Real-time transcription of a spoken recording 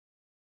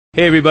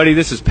Hey everybody,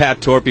 this is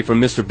Pat Torpy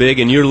from Mr. Big,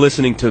 and you're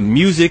listening to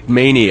Music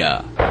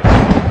Mania.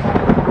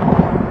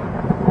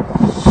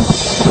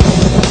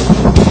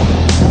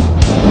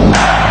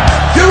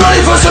 You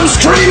ready for some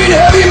screaming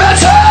heavy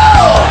metal?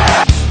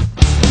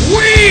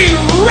 We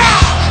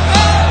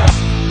rock!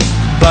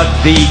 But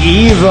the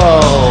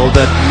evil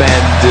that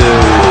men do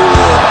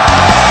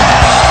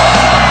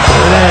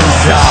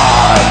lives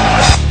on.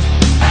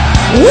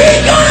 We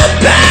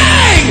gonna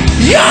bang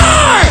your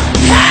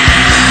head!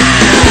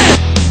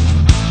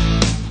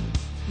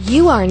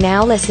 You are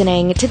now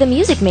listening to the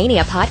Music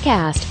Mania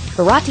podcast,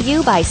 brought to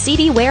you by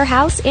CD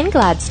Warehouse in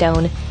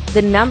Gladstone,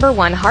 the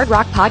 #1 hard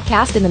rock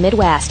podcast in the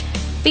Midwest,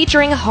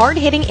 featuring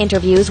hard-hitting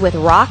interviews with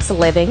rock's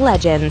living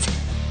legends.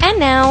 And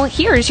now,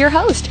 here's your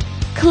host,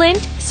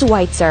 Clint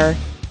Schweitzer.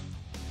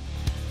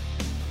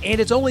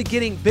 And it's only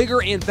getting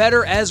bigger and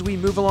better as we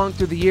move along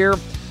through the year.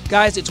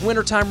 Guys, it's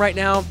wintertime right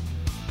now.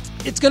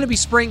 It's going to be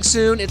spring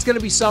soon. It's going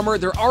to be summer.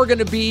 There are going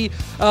to be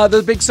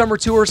the big summer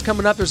tours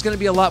coming up. There's going to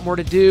be a lot more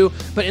to do.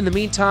 But in the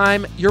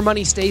meantime, your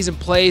money stays and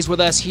plays with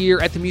us here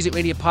at the Music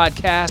Mania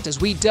Podcast as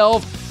we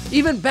delve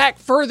even back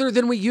further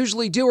than we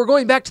usually do. We're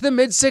going back to the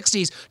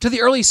mid-'60s, to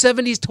the early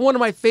 '70s, to one of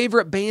my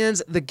favorite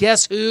bands, the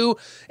Guess Who,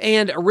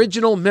 and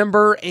original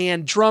member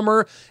and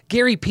drummer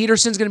Garry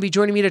Peterson is going to be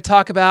joining me to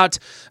talk about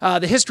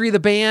the history of the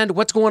band,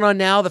 what's going on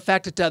now, the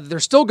fact that they're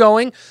still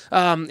going.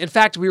 In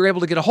fact, we were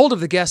able to get a hold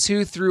of the Guess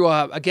Who through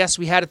a guest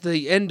we had at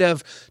the end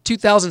of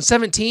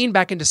 2017,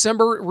 back in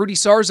December, Rudy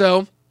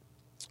Sarzo,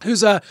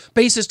 who's a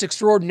bassist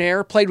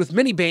extraordinaire, played with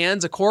many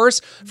bands, of course,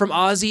 from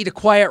Ozzy to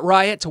Quiet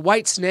Riot to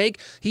Whitesnake.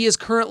 He is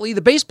currently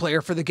the bass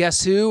player for the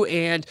Guess Who,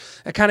 and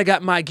I kind of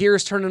got my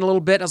gears turning a little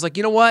bit. I was like,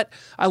 you know what?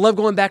 I love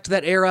going back to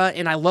that era,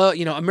 and I love,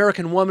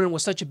 American Woman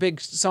was such a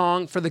big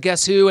song for the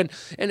Guess Who,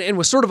 and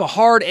was sort of a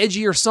hard,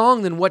 edgier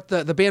song than what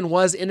the band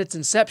was in its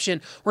inception.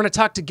 We're going to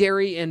talk to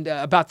Garry and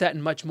about that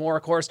and much more,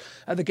 of course.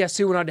 The Guess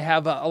Who went on to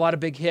have a lot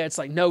of big hits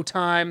like No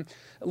Time,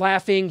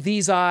 Laughing,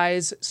 These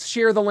Eyes,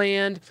 Share the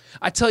Land.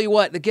 I tell you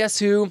what, the Guess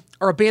Who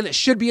are a band that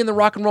should be in the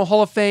Rock and Roll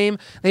Hall of Fame.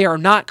 They are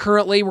not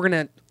currently. We're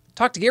going to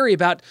talk to Garry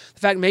about the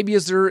fact maybe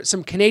is there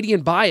some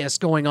Canadian bias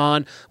going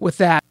on with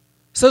that.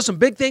 So some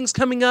big things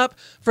coming up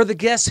for the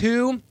Guess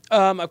Who.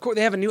 Of course,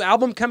 they have a new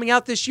album coming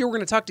out this year. We're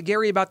going to talk to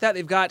Garry about that.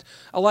 They've got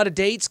a lot of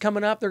dates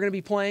coming up they're going to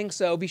be playing,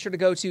 so be sure to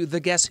go to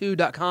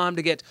theguesswho.com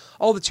to get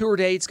all the tour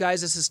dates.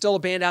 Guys, this is still a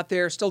band out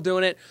there, still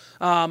doing it.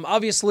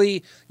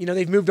 Obviously,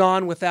 they've moved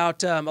on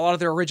without a lot of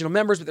their original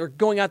members, but they're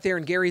going out there,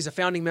 and Garry's a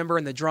founding member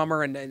and the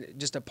drummer and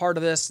just a part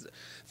of this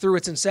through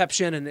its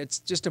inception, and it's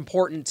just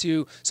important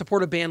to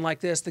support a band like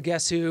this, the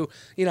Guess Who,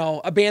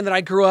 a band that I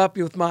grew up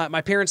with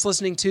my parents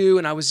listening to,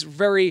 and I was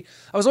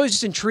always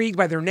just intrigued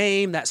by their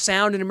name, that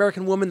sound in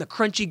American Woman, the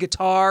crunchy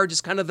guitar,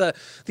 just kind of the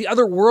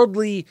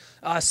otherworldly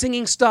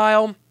singing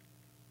style.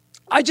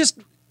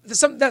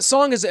 That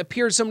song has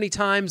appeared so many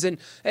times and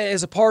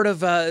as a part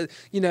of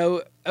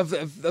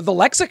of the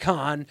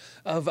lexicon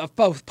of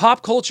both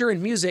pop culture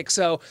and music.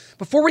 So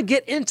before we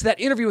get into that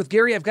interview with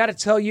Garry, I've got to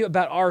tell you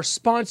about our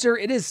sponsor.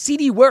 It is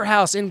CD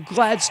Warehouse in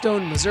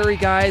Gladstone, Missouri,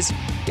 guys.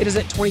 It is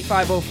at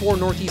 2504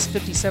 Northeast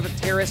 57th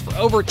Terrace for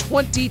over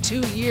 22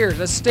 years,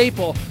 a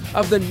staple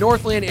of the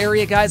Northland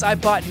area, guys. I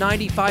bought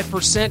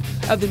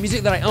 95% of the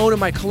music that I own in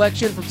my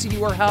collection from CD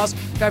Warehouse.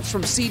 Guys,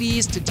 from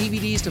CDs to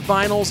DVDs to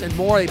vinyls and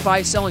more. They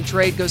buy, sell, and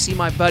trade. Go see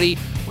my buddy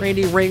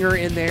Randy Ringer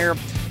in there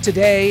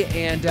today,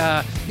 and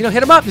hit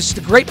them up. It's just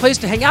a great place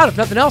to hang out. If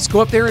nothing else, go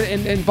up there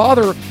and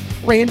bother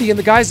Randy and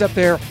the guys up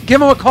there.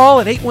 Give them a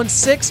call at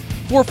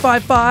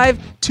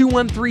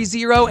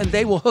 816-455-2130, and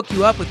they will hook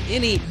you up with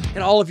any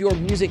and all of your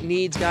music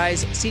needs,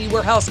 guys. CD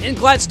Warehouse in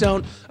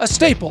Gladstone, a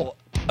staple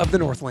of the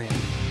Northland.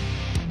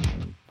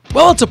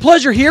 Well, it's a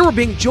pleasure here. We're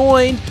being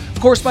joined,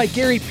 of course, by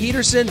Garry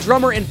Peterson,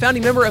 drummer and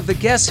founding member of the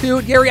Guess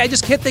Who. Garry, I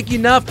just can't thank you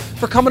enough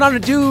for coming on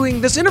and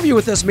doing this interview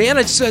with us, man.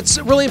 It's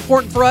really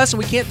important for us, and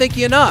we can't thank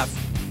you enough.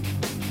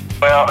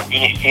 Well,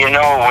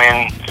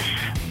 when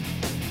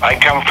I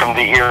come from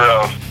the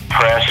era of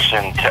press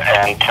and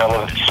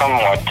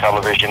somewhat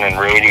television and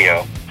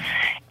radio,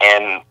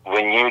 and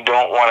when you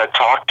don't want to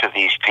talk to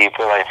these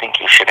people, I think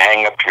you should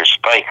hang up your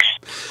spikes.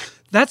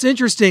 That's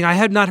interesting. I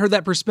had not heard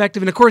that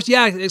perspective. And of course,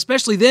 yeah,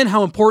 especially then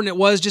how important it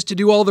was just to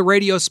do all the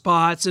radio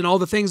spots and all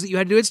the things that you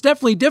had to do. It's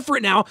definitely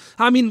different now.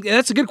 I mean,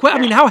 that's a good question.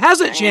 I mean, how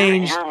has it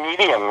changed? Your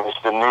medium is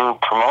the new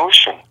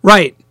promotion.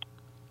 Right.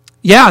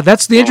 Yeah,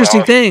 that's the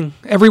interesting thing.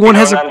 Everyone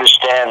has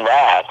understand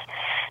that,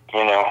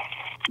 And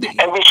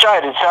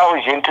besides, it's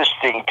always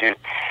interesting to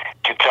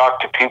talk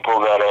to people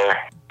that are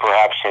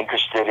perhaps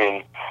interested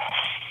in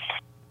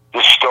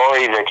the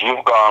story that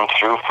you've gone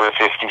through for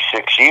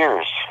 56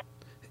 years.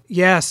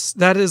 Yes,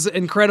 that is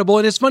incredible.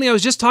 And it's funny, I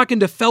was just talking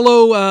to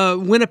fellow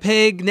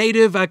Winnipeg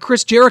native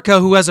Chris Jericho,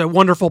 who has a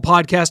wonderful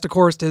podcast, of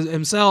course, to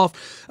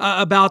himself,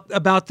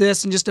 about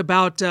this and just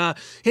about... and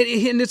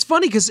it's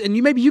funny because, and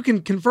maybe you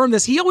can confirm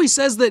this, he always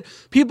says that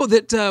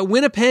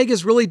Winnipeg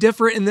is really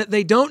different and that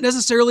they don't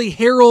necessarily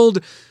herald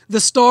the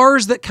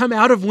stars that come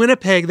out of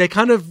Winnipeg,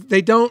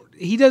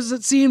 he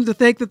doesn't seem to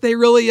think that they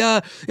really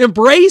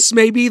embrace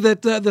maybe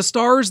that the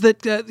stars that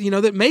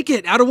that make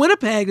it out of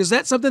Winnipeg. Is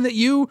that something that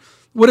you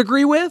would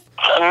agree with?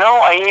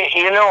 No,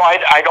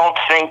 I don't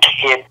think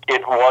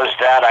it was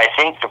that. I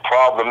think the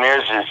problem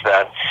is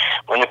that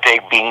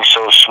Winnipeg being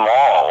so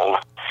small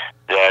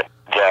that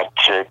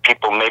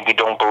people maybe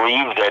don't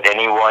believe that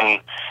anyone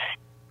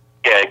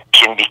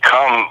can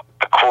become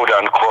a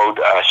quote-unquote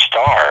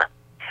star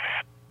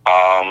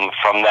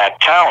from that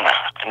town.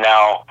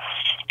 Now,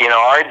 in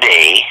our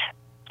day,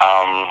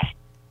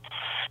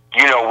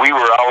 we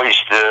were always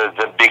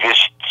the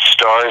biggest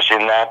stars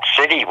in that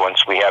city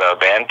once we had our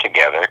band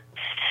together.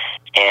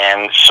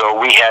 And so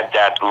we had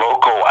that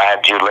local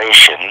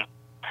adulation.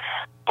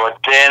 But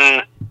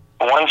then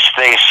once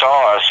they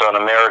saw us on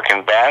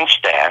American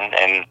Bandstand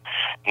and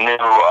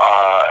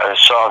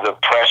saw the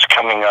press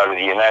coming out of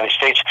the United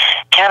States,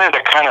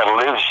 Canada kind of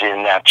lives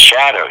in that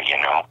shadow,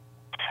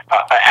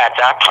 at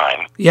that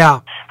time.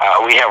 Yeah.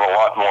 We have a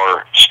lot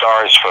more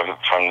stars from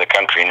the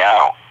country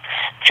now.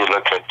 If you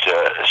look at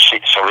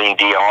Celine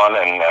Dion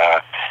and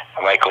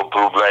Michael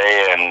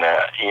Bublé and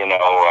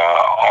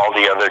all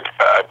the other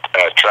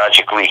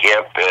Tragically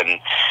Hip,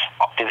 and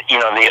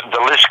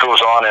the list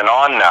goes on and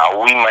on.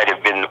 Now we might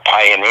have been the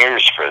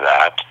pioneers for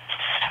that,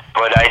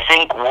 but I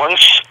think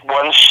once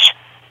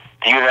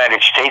the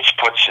United States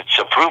puts its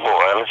approval,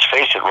 and let's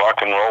face it,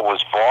 rock and roll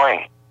was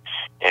born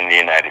in the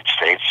United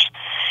States,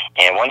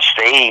 and once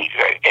they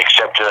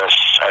accepted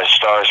us as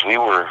stars, we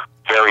were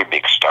very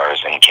big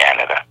stars in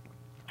Canada.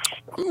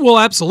 Well,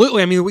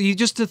 absolutely. I mean, you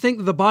just to think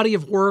of the body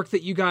of work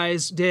that you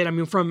guys did. I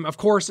mean, from, of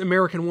course,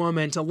 American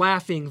Woman to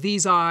Laughing,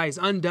 These Eyes,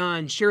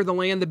 Undone, Share the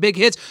Land, the big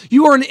hits.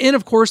 You are in,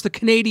 of course, the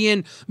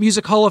Canadian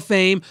Music Hall of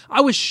Fame.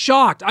 I was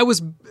shocked. I was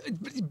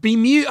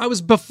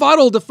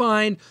befuddled to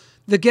find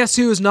the Guess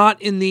Who is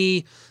not in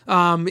the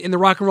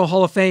Rock and Roll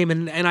Hall of Fame,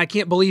 and I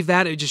can't believe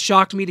that. It just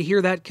shocked me to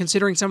hear that,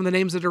 considering some of the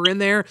names that are in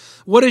there.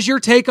 What is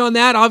your take on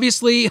that?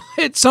 Obviously,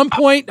 at some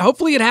point,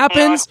 hopefully it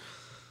happens.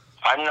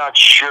 I'm not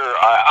sure.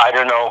 I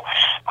don't know.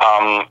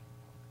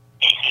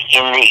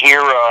 In the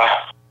era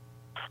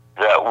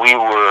that we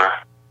were,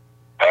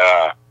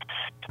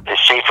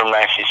 say from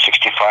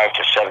 1965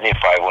 to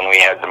 75, when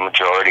we had the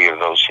majority of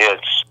those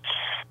hits,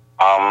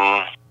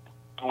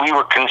 we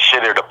were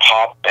considered a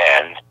pop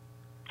band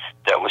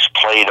that was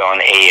played on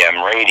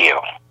AM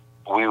radio.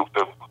 We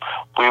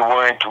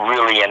weren't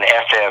really an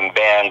FM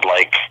band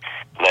like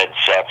Led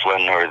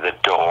Zeppelin or the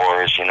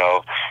Doors,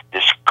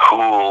 this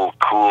cool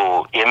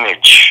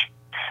image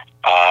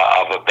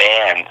of a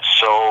band.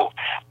 So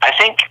I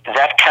think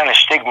that kind of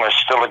stigma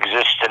still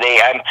exists today.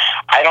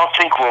 I don't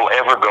think we'll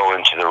ever go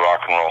into the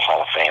Rock and Roll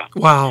Hall of Fame.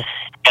 Wow.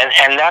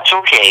 And that's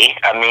okay.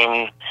 I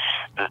mean,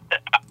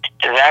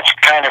 that's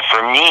kind of,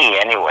 for me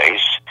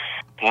anyways,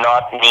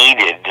 not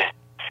needed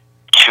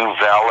to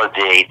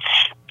validate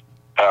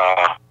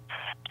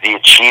the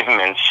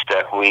achievements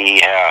that we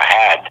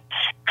had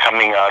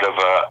coming out of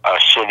a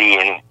city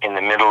in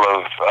the middle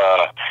of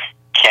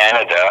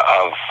Canada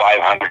of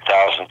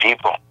 500,000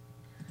 people.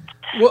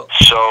 Well,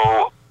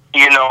 so,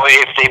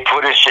 if they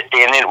put us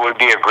in, it would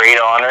be a great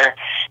honor,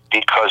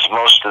 because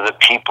most of the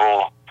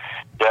people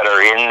that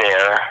are in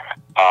there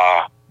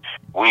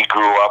we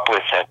grew up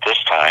with at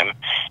this time,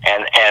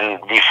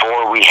 and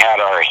before we had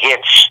our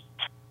hits,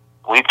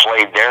 we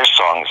played their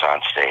songs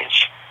on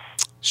stage.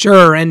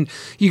 Sure, and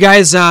you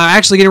guys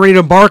actually getting ready to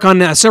embark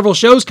on several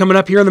shows coming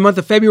up here in the month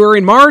of February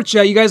and March.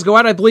 You guys go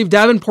out, I believe,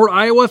 Davenport,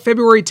 Iowa,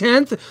 February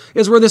 10th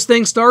is where this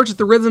thing starts at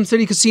the Rhythm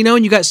City Casino,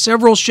 and you got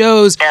several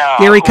shows,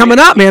 Garry, coming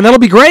up, man. That'll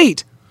be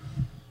great.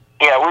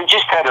 Yeah, we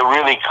just had a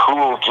really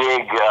cool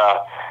gig,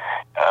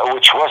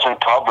 which wasn't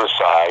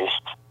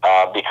publicized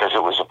because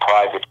it was a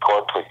private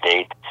corporate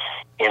date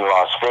in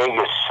Las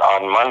Vegas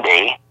on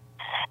Monday,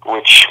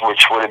 which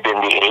would have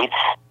been the 8th.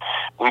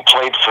 We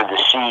played for the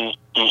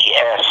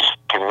CES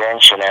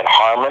convention at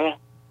Harman,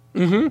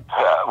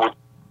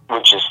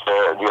 which is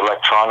the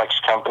electronics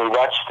company.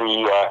 That's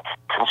the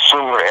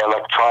consumer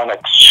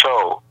electronics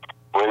show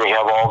where they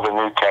have all the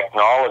new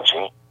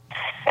technology.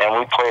 And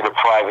we played a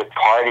private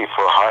party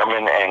for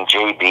Harman and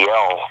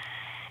JBL.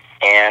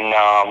 And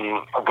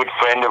a good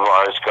friend of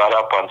ours got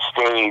up on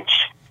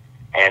stage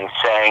and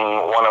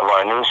sang one of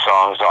our new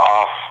songs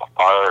off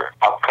our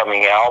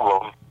upcoming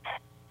album,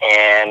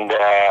 and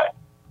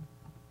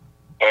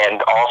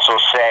also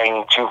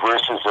sang 2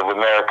 verses of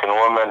American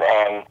Woman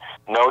and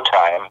No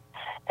Time,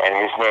 and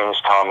his name is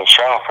Tommy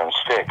Shaw from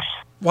Styx.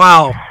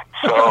 Wow.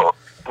 So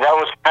that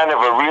was kind of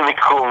a really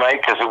cool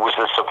night because it was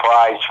a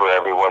surprise for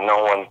everyone.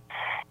 No one,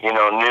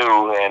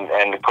 knew,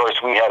 and of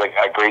course we had a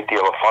great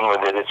deal of fun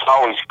with it. It's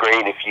always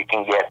great if you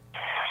can get,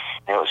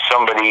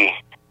 somebody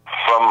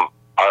from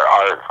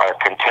our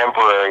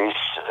contemporaries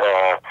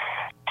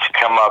to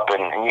come up,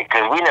 and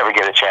because we never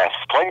get a chance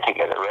to play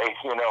together, right?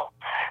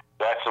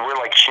 We're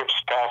like ships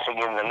passing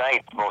in the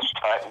night most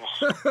times.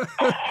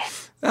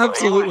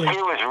 Absolutely. It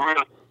was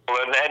really cool,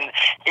 and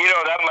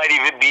that might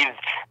even be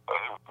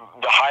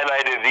the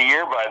highlight of the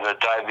year by the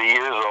time the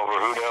year's over.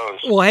 Who knows?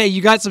 Well, hey,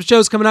 you got some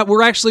shows coming up.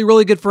 We're actually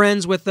really good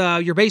friends with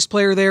your bass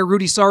player there,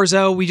 Rudy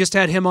Sarzo. We just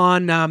had him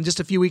on just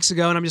a few weeks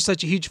ago, and I'm just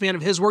such a huge fan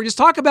of his work. Just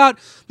talk about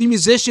the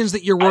musicians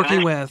that you're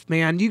working with,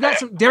 man. You got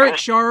some Derek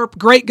Sharp,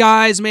 great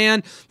guys,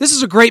 man. This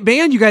is a great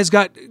band you guys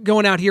got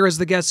going out here as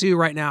the Guess Who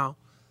right now.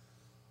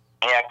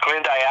 Yeah,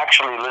 Clint, I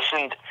actually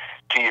listened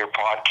to your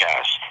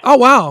podcast. Oh,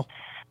 wow.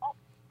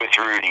 With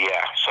Rudy,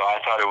 yeah. So I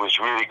thought it was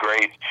really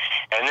great.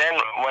 And then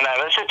when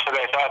I listened to it,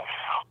 I thought,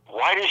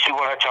 why does he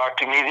want to talk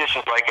to me? This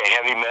is like a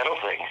heavy metal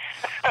thing.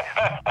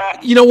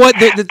 You know what?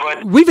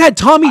 We've had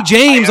Tommy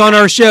James on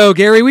our show,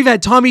 Gary. We've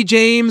had Tommy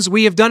James.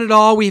 We have done it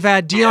all. We've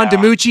had Dion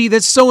DiMucci.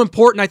 That's so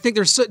important. I think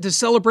there's to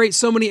celebrate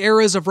so many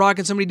eras of rock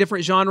and so many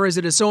different genres.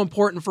 It is so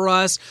important for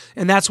us,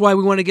 and that's why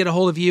we want to get a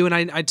hold of you. And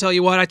I tell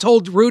you what, I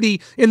told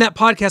Rudy in that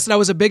podcast that I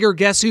was a bigger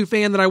Guess Who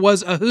fan than I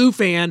was a Who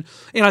fan,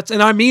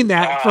 and I mean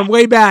that from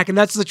way back, and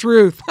that's the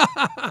truth.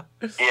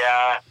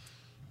 Yeah.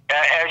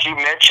 As you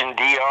mentioned,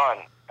 Dion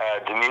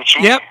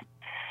DiMucci. Yep.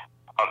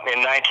 In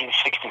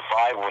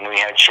 1965, when we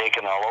had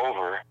Shaken All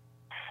Over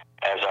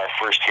as our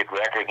first hit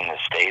record in the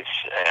States,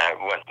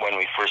 when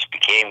we first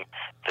became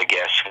the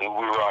Guess Who,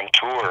 we were on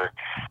tour,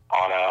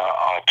 on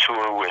a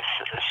tour with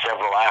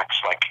several acts,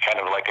 kind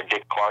of like a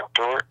Dick Clark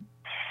tour.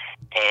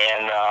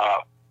 And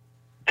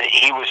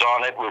he was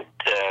on it with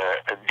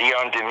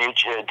Dion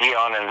DiMucci,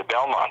 Dion and the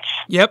Belmonts.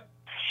 Yep.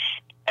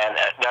 And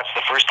that's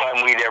the first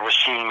time we'd ever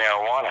seen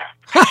marijuana.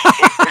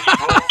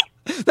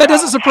 That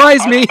doesn't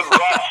surprise me.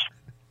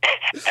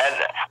 And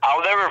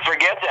I'll never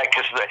forget that,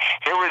 because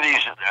here were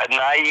these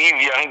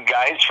naive young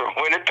guys from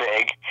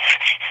Winnipeg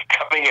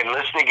coming and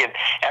listening. And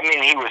I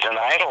mean, he was an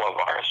idol of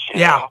ours.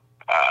 You know?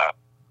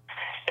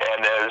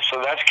 And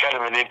so that's kind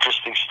of an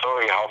interesting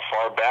story, how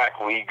far back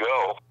we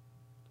go.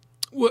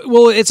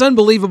 Well, it's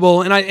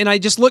unbelievable, and I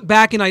just look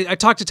back and I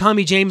talked to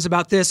Tommy James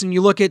about this, and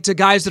you look at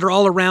guys that are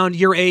all around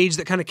your age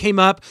that kind of came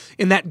up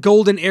in that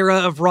golden era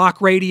of rock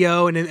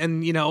radio,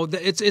 and you know,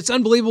 it's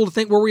unbelievable to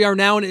think where we are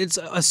now, and it's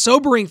a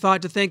sobering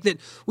thought to think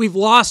that we've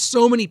lost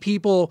so many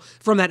people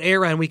from that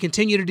era, and we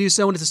continue to do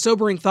so, and it's a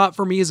sobering thought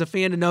for me as a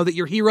fan to know that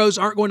your heroes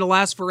aren't going to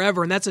last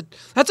forever, and that's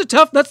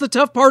the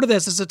tough part of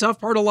this. It's a tough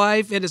part of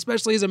life, and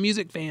especially as a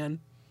music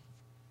fan.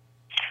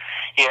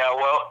 Yeah,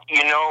 well,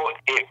 you know,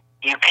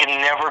 you can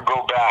never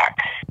go back.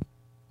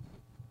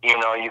 You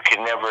know, you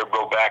can never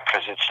go back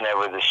because it's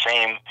never the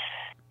same.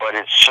 But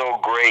it's so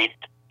great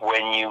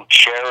when you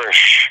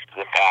cherish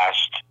the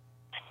past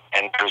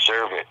and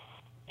preserve it,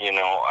 you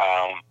know,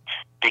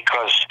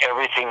 because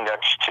everything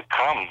that's to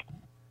come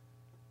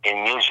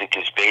in music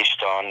is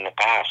based on the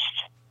past.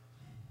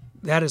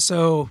 That is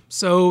so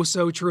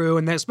true,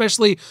 and that,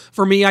 especially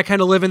for me, I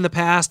kind of live in the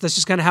past. That's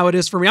just kind of how it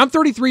is for me. I'm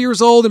 33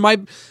 years old, and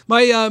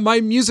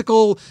my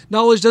musical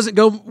knowledge doesn't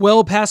go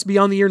well past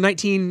beyond the year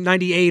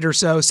 1998 or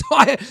so. So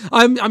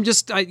I'm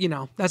just you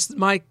know, that's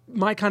my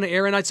kind of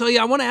era. And I tell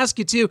you, I want to ask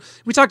you too.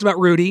 We talked about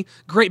Rudy,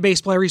 great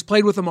bass player. He's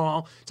played with them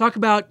all. Talk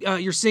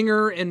about your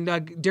singer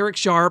and Derek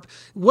Sharp.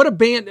 What a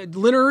band!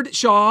 Leonard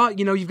Shaw.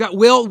 You know, you've got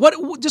Will.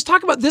 Just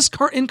talk about this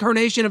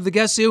incarnation of the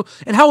Guess Who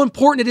and how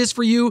important it is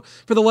for you,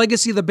 for the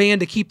legacy of the band,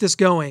 to keep this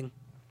going.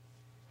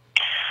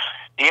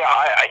 Yeah,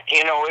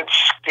 you know,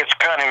 it's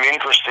kind of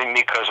interesting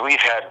because we've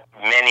had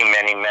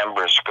many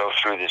members go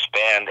through this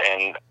band,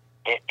 and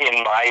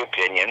in my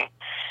opinion,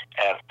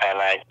 and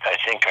I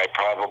think I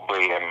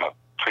probably am a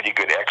pretty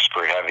good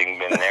expert, having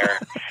been there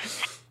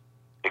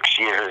 6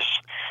 years.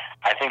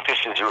 I think this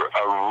is a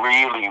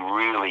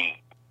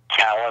really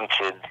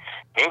talented,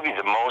 maybe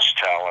the most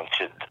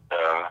talented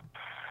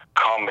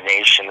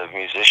combination of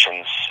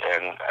musicians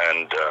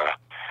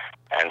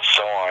and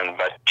so on.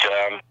 But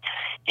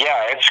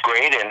yeah, it's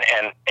great,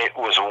 and it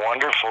was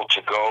wonderful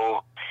to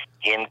go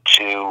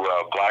into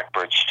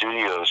Blackbird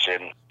Studios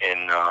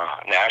in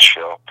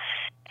Nashville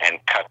and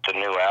cut the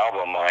new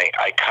album.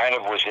 I kind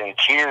of was in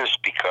tears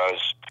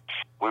because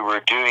we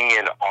were doing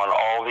it on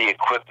all the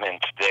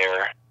equipment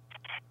there,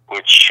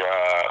 which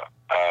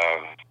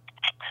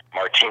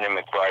Martina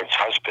McBride's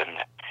husband,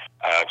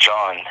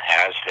 John,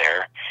 has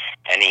there,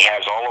 and he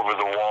has all over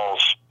the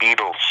walls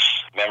Beatles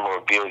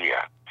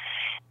memorabilia.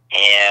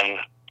 And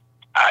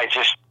I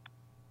just,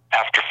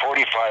 after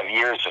 45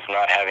 years of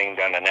not having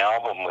done an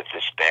album with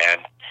this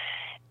band,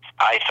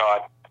 I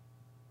thought,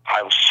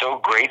 I'm so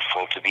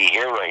grateful to be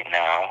here right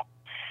now,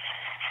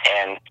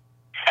 and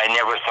I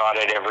never thought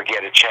I'd ever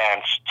get a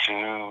chance to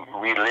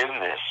relive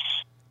this.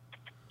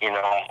 You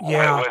know,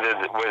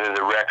 whether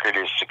the record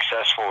is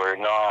successful or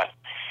not,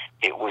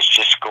 it was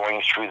just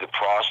going through the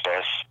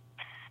process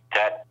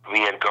that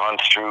we had gone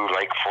through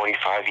like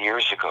 45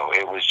 years ago.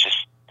 It was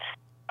just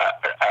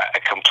a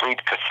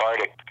complete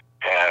cathartic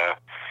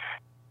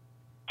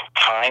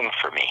time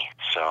for me.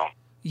 So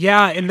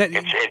yeah, and that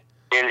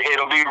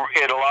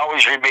it'll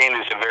always remain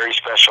as a very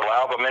special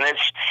album, and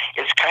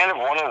it's kind of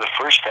one of the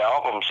first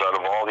albums out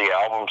of all the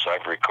albums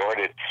I've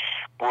recorded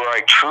where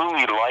I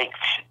truly liked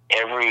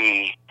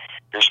every.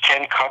 There's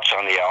 10 cuts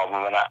on the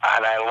album, and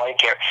I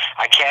like it.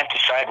 I can't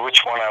decide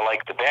which one I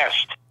like the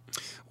best.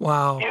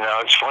 Wow. You know,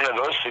 it's one of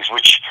those things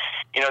which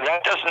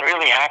That doesn't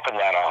really happen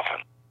that often.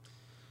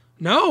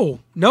 No,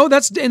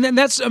 that's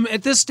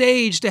at this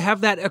stage to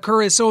have that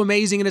occur is so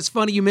amazing, and it's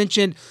funny you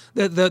mentioned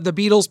the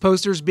Beatles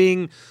posters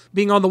being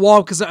on the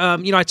wall because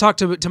I talked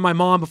to my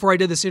mom before I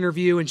did this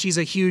interview, and she's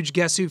a huge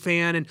Guess Who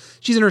fan, and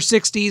she's in her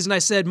 60s, and I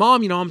said,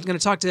 Mom, I'm going to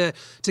talk to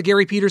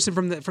Garry Peterson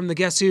from the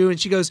Guess Who, and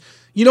she goes,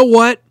 you know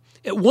what?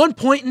 At one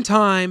point in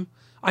time,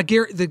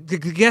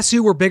 the Guess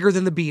Who were bigger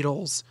than the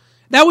Beatles.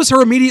 That was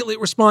her immediate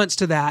response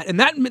to that. And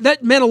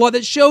that meant a lot.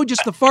 That showed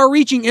just the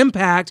far-reaching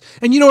impact.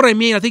 And you know what I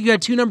mean? I think you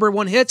had 2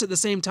 #1 hits at the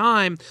same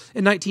time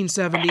in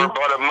 1970. For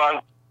about a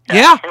month.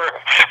 Yeah.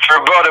 For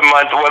about a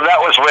month. Well,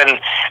 that was when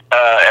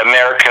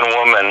American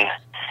Woman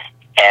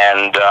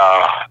and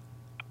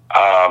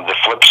The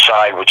Flip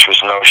Side, which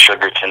was No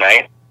Sugar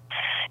Tonight,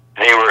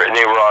 they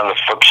were on the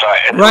flip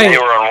side. Right. They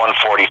were on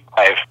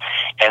 145.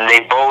 And they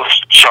both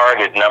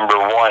charted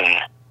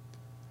 #1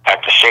 at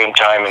the same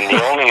time. And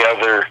the only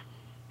other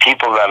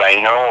people that I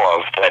know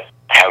of that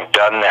have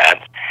done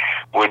that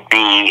would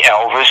be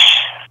Elvis,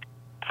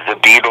 the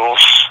Beatles,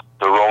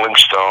 the Rolling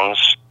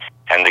Stones,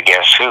 and the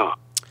Guess Who.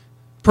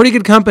 Pretty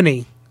good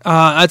company.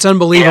 That's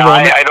unbelievable.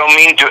 Yeah,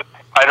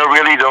 I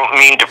really don't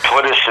mean to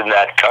put us in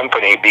that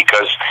company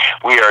because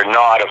we are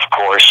not, of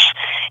course.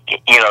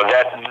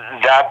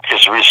 That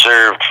is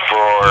reserved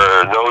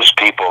for those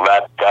people,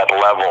 that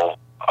level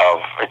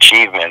of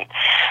achievement.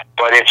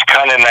 But it's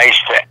kind of nice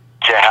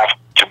to have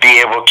to be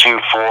able to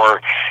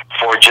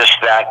for just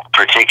that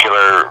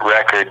particular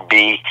record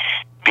be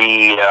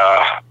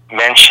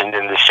mentioned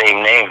in the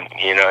same name,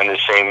 in the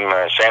same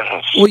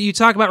sentence. Well, you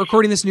talk about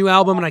recording this new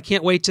album, and I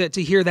can't wait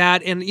to hear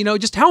that. And,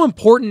 just how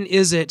important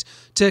is it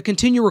to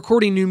continue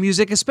recording new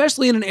music,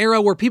 especially in an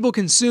era where people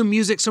consume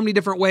music so many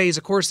different ways?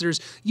 Of course, there's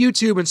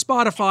YouTube and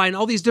Spotify and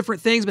all these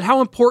different things, but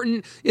how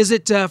important is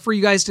it for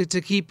you guys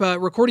to keep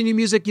recording new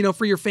music,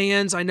 for your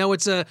fans? I know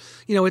it's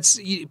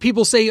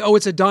people say, oh,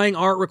 it's a dying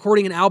art,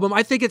 recording an album.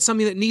 I think it's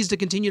something that needs to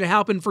continue to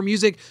happen for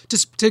music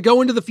to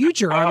go into the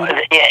future.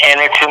 And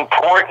it's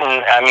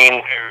important.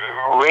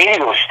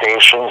 Radio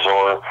stations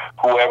or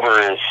whoever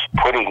is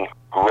putting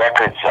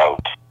records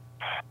out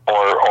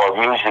or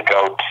music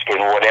out in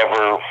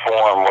whatever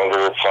form,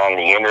 whether it's on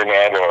the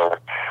internet or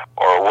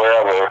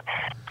wherever,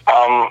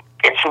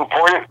 it's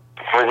important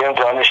for them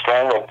to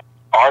understand that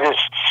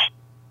artists,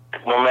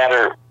 no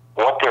matter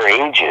what their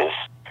age is,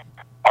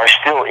 are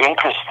still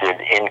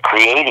interested in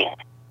creating.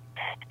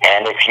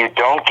 And if you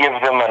don't give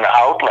them an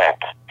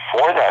outlet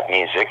for that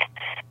music,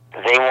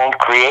 they won't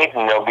create,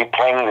 and they'll be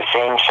playing the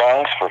same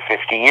songs for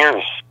 50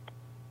 years.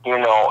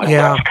 And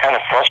that's kind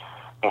of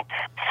frustrating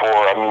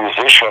for a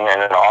musician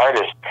and an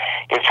artist.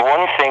 It's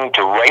one thing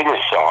to write a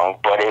song,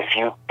 but if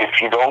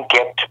you don't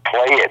get to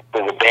play it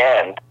with a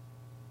band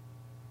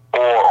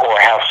or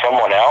have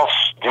someone else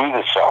do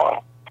the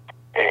song,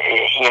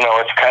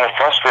 it's kind of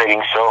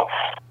frustrating. So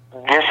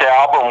this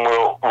album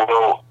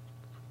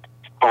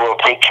will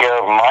take care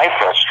of my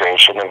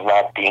frustration of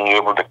not being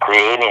able to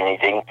create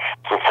anything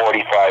for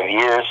 45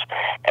 years.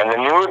 And the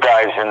newer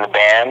guys in the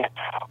band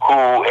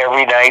who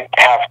every night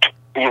have to,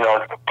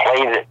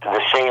 play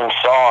the same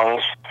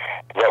songs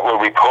that were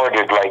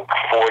recorded like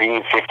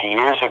 40, 50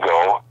 years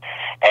ago,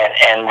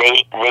 and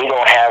they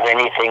don't have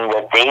anything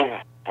that they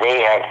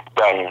have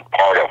done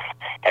part of.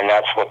 And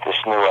that's what this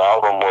new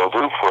album will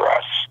do for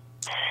us.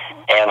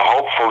 And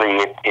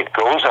hopefully it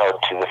goes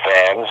out to the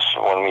fans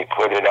when we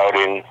put it out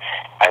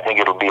I think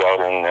it'll be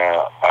out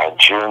in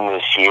June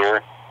this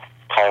year,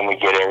 time we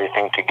get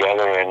everything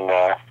together. And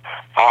I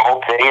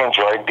hope they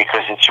enjoy it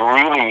because it's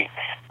really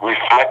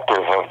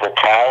reflective of the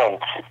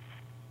talent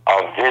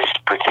of this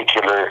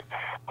particular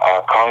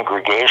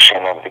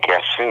congregation of the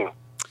Guess Who.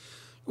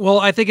 Well,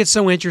 I think it's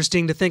so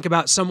interesting to think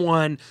about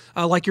someone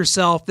like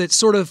yourself that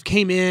sort of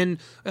came in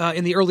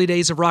the early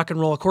days of rock and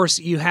roll. Of course,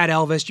 you had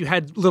Elvis, you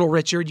had Little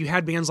Richard, you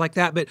had bands like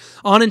that, but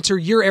on into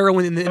your era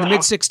in the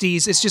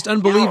mid-'60s, it's just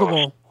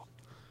unbelievable.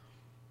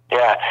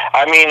 Yeah,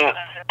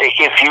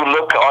 if you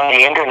look on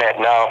the internet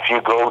now, if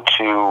you go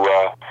to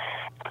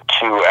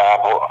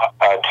Apple,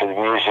 to the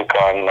music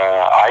on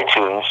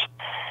iTunes,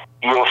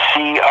 you'll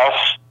see a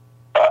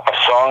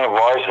song of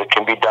ours that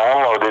can be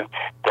downloaded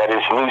that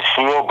is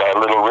Lucille by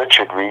Little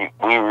Richard. We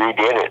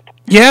redid it.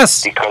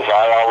 Yes. Because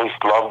I always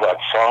loved that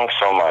song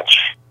so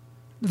much.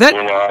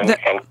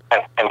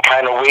 And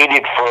kind of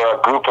waited for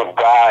a group of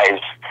guys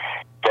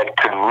that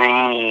could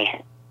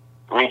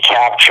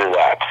recapture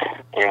that,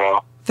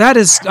 That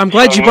is, I'm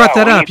glad you brought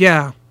that up,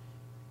 yeah.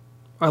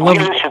 I love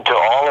it. We listened to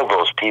all of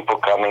those people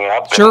coming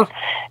up. Sure.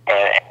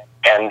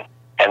 And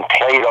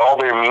played all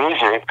their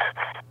music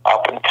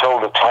up until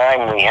the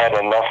time we had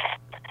enough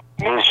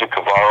music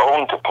of our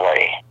own to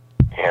play,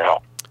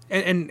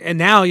 And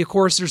now, of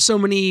course, there's so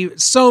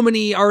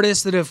many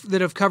artists that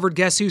have covered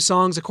Guess Who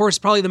songs. Of course,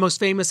 probably the most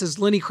famous is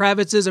Lenny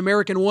Kravitz's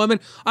 "American Woman."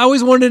 I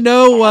always wanted to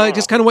know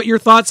just kind of what your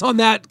thoughts on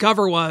that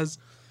cover was.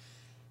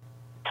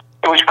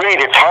 It was great.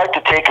 It's hard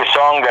to take a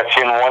song that's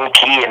in one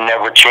key and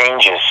never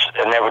changes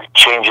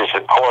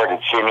a chord.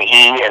 It's in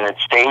E and it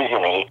stays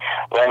in E.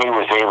 Lenny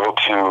was able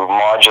to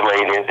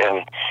modulate it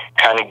and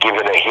kind of give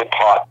it a hip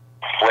hop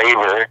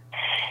flavor.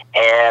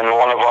 And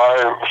one of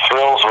our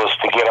thrills was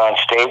to get on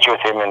stage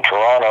with him in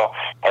Toronto,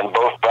 and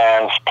both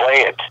bands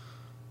play it.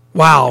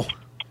 Wow,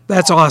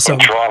 that's awesome. In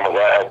Toronto,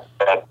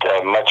 at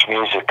Much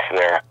Music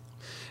there.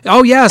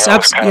 Oh yes,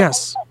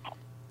 yes.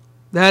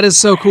 That is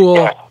so cool.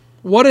 Yeah.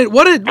 What a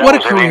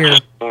career.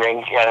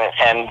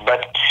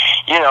 But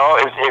you know,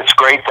 it's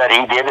great that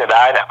he did it.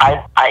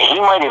 He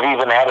might have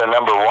even had a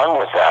number one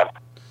with that.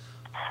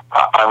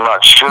 I'm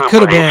not sure,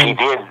 but if he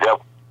did,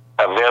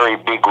 a very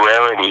big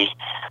rarity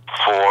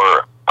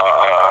for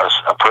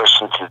a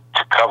person to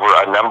cover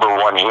a number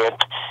one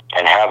hit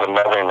and have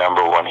another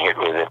number one hit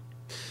with it.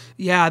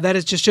 Yeah,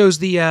 that just shows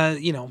the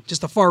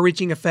just the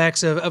far-reaching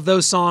effects of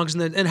those songs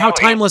and how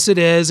timeless it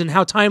is, and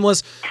how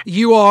timeless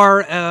you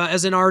are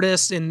as an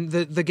artist, and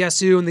the Guess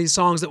Who and these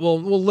songs that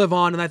will live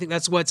on. And I think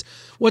that's what's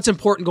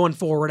important going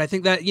forward. I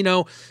think that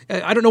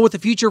I don't know what the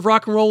future of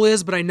rock and roll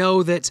is, but I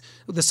know that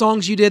the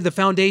songs you did, the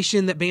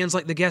foundation that bands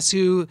like the Guess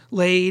Who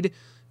laid,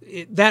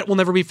 that will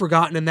never be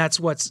forgotten, and that's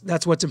what's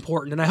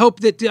important. And I hope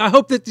that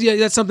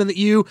that's something that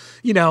you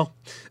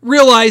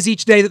realize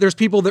each day, that there's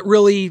people that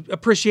really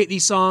appreciate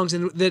these songs,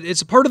 and that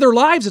it's a part of their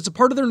lives, it's a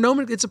part of their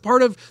it's a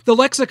part of the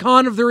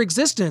lexicon of their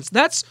existence.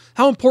 That's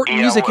how important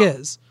music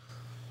is.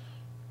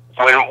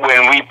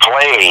 When we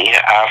play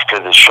after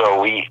the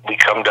show, we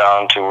come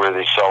down to where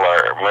they sell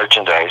our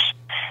merchandise,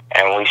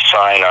 and we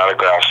sign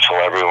autographs till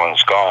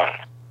everyone's gone.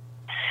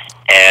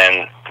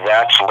 And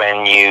that's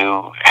when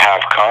you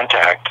have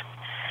contact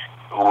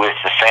with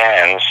the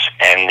fans,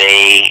 and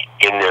they,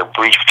 in their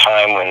brief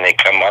time when they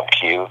come up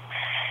to you,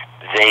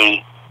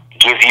 they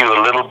give you a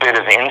little bit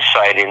of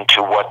insight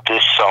into what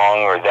this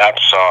song or that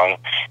song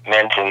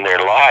meant in their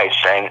lives.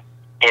 And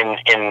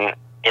in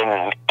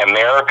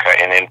America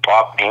and in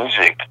pop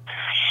music,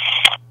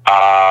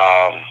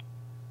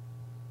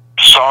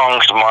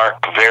 songs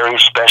mark very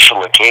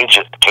special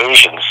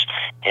occasions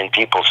in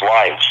people's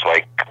lives,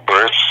 like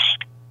births,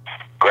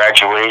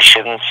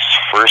 graduations,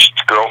 first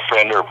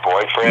girlfriend or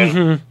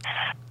boyfriend,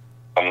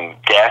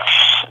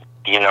 deaths.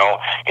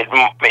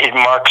 It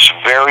marks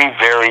very,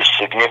 very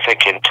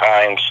significant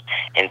times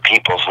in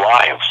people's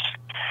lives,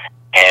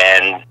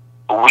 and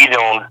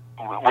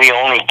we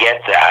only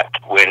get that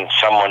when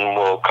someone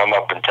will come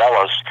up and tell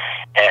us,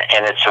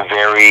 and it's a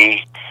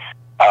very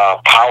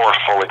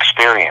powerful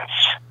experience.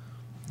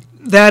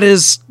 That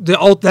is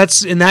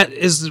that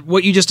is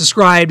what you just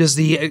described as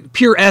the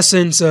pure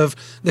essence of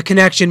the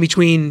connection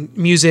between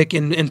music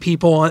and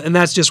people, and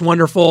that's just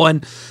wonderful.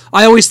 And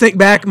I always think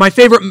back, my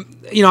favorite,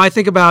 I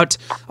think about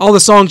all the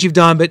songs you've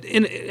done, but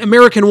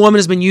American Woman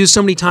has been used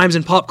so many times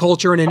in pop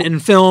culture and in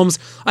films.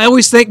 I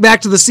always think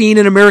back to the scene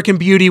in American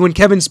Beauty when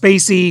Kevin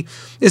Spacey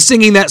is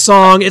singing that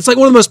song. It's like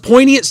one of the most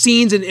poignant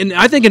scenes, and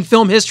I think in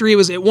film history.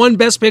 It won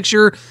Best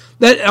Picture.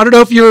 That, I don't know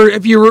if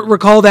you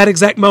recall that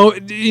exact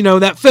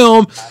that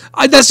film.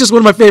 That's just one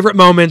of my favorite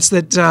moments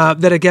that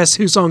I Guess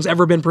Who song's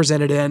ever been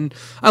presented in.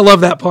 I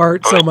love that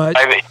part so much.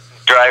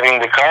 Driving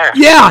the car.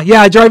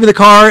 Yeah, driving the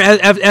car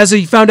as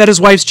he found out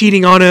his wife's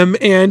cheating on him,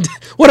 and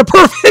what a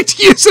perfect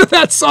use of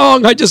that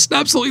song. I just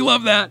absolutely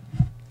love that.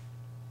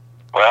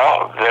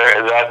 Well,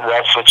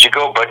 that's what you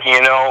go, but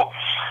and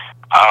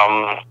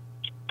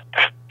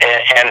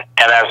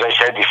as I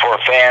said before,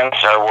 fans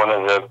are one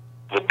of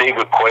the big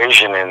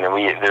equation, and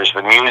there's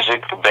the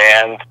music, the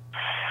band,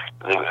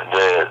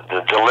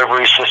 the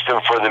delivery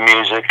system for the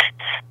music,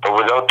 but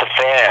without the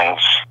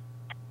fans,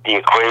 the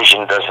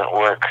equation doesn't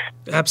work.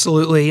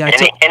 Absolutely.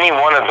 Any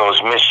one of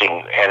those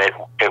missing, and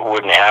it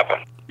wouldn't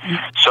happen.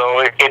 So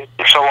it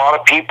takes a lot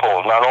of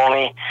people, not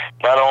only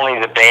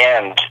the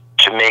band,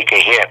 to make a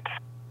hit.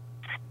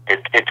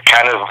 It's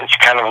kind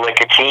of like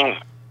a team.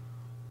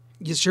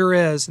 It sure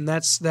is, and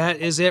that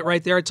is it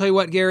right there. I tell you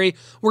what, Gary,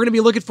 we're going to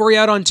be looking for you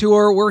out on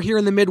tour. We're here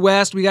in the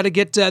Midwest. We got to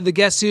get the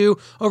Guess Who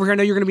over here. I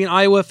know you're going to be in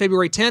Iowa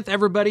February 10th.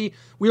 Everybody,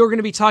 we are going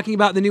to be talking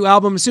about the new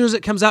album as soon as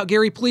it comes out.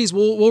 Gary, please,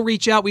 we'll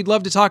reach out. We'd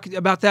love to talk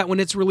about that when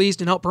it's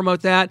released and help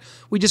promote that.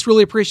 We just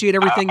really appreciate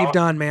everything you've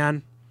done,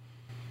 man.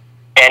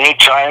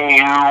 Anytime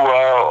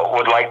you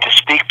would like to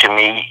speak to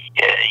me,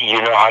 you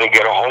know how to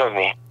get a hold of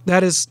me.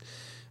 That is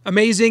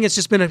amazing. It's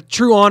just been a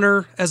true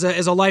honor as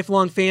a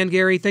lifelong fan,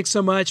 Gary. Thanks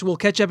so much. We'll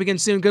catch up again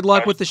soon. Good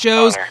luck with the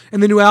shows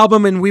and the new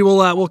album, and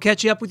we'll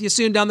catch you up with you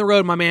soon down the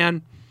road, my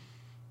man.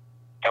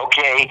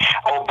 Okay.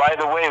 Oh, by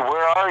the way,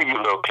 where are you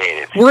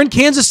located? We're in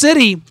Kansas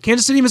City,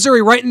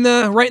 Missouri, right in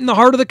the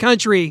heart of the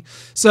country.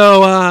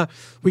 So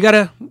we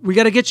gotta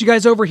get you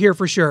guys over here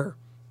for sure.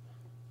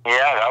 Yeah,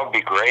 that would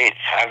be great.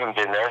 I haven't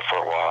been there for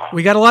a while.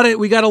 We got a lot of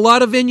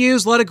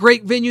venues, a lot of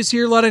great venues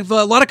here, a lot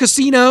of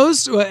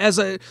casinos.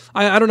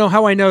 I don't know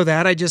how I know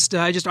that.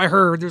 I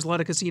heard there's a lot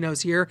of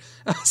casinos here,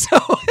 so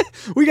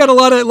we got a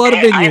lot of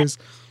venues.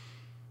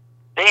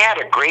 They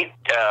had a great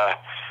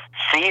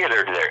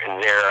theater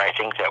there. I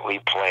think that we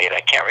played.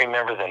 I can't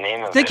remember the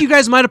name of it. I think you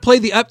guys might have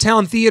played the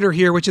Uptown Theater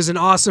here, which is an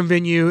awesome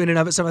venue in and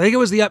of itself. I think it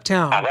was the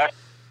Uptown.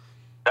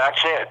 That That's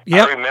it.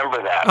 Yep. I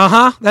remember that.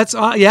 Uh-huh. That's,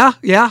 yeah,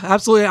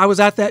 absolutely. I was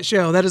at that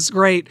show. That is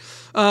great.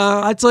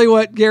 I tell you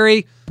what,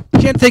 Gary,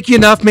 can't thank you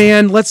enough,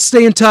 man. Let's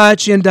stay in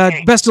touch, and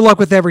best of luck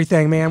with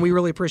everything, man. We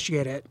really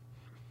appreciate it.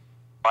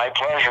 My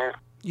pleasure.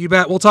 You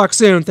bet. We'll talk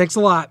soon. Thanks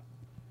a lot.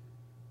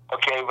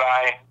 Okay,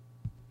 bye.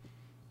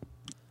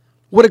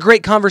 What a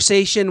great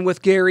conversation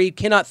with Garry.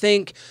 Cannot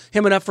thank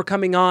him enough for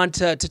coming on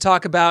to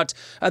talk about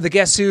the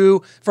Guess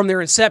Who from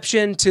their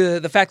inception to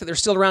the fact that they're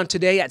still around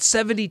today at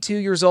 72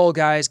 years old,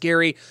 guys.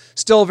 Garry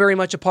still very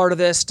much a part of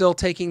this, still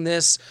taking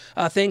this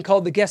thing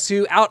called the Guess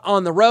Who out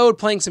on the road,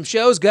 playing some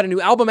shows, got a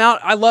new album out.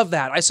 I love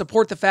that. I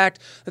support the fact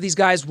that these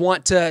guys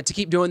want to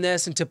keep doing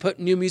this and to put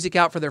new music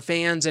out for their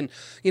fans. And,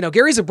 you know,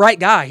 Gary's a bright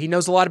guy. He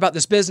knows a lot about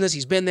this business.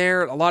 He's been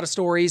there, a lot of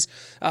stories.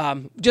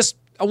 Just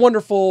a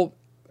wonderful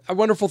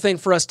thing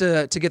for us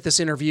to get this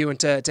interview and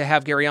to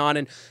have Garry on.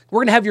 And we're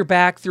going to have your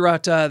back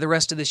throughout the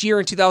rest of this year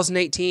in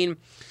 2018.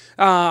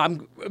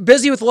 I'm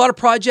busy with a lot of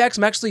projects.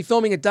 I'm actually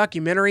filming a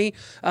documentary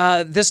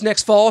this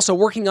next fall, so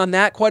working on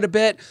that quite a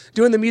bit.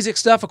 Doing the music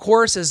stuff, of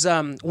course, as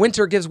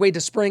winter gives way to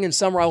spring and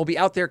summer. I will be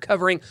out there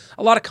covering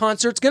a lot of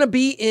concerts. Going to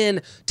be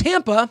in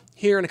Tampa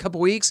here in a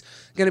couple weeks.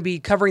 Going to be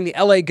covering the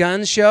LA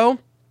Guns show.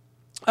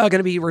 Going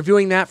to be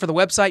reviewing that for the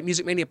website,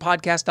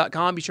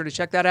 musicmaniapodcast.com. Be sure to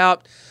check that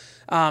out.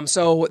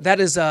 So that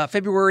is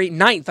February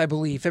 9th, I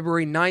believe.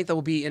 February 9th, I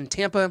will be in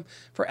Tampa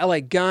for LA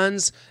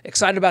Guns.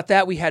 Excited about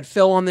that. We had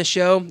Phil on this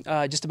show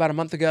just about a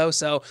month ago,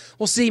 so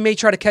we'll see. May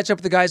try to catch up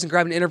with the guys and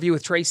grab an interview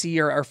with Tracy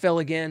or Phil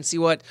again, see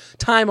what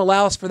time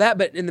allows for that.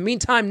 But in the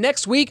meantime,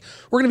 next week,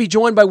 we're going to be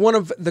joined by one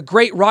of the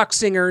great rock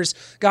singers,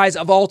 guys,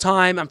 of all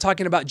time. I'm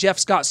talking about Jeff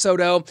Scott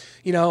Soto,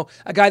 you know,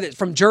 a guy that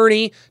from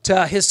Journey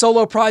to his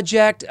solo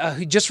project,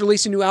 who just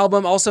released a new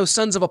album, also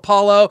Sons of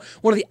Apollo,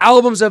 one of the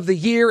albums of the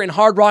year in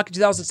hard rock in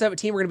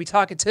 2017. We're going to be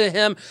talking to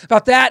him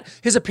about that,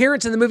 his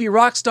appearance in the movie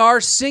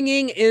Rockstar,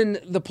 singing in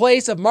the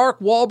place of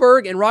Mark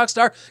Wahlberg in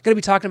Rockstar. Going to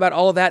be talking about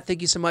all of that.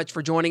 Thank you so much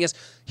for joining us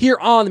here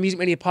on the Music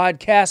Mania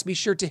Podcast. Be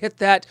sure to hit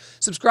that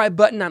subscribe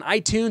button on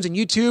iTunes and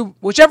YouTube,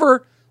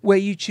 whichever way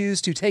you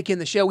choose to take in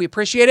the show. We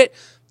appreciate it.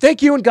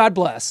 Thank you and God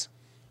bless.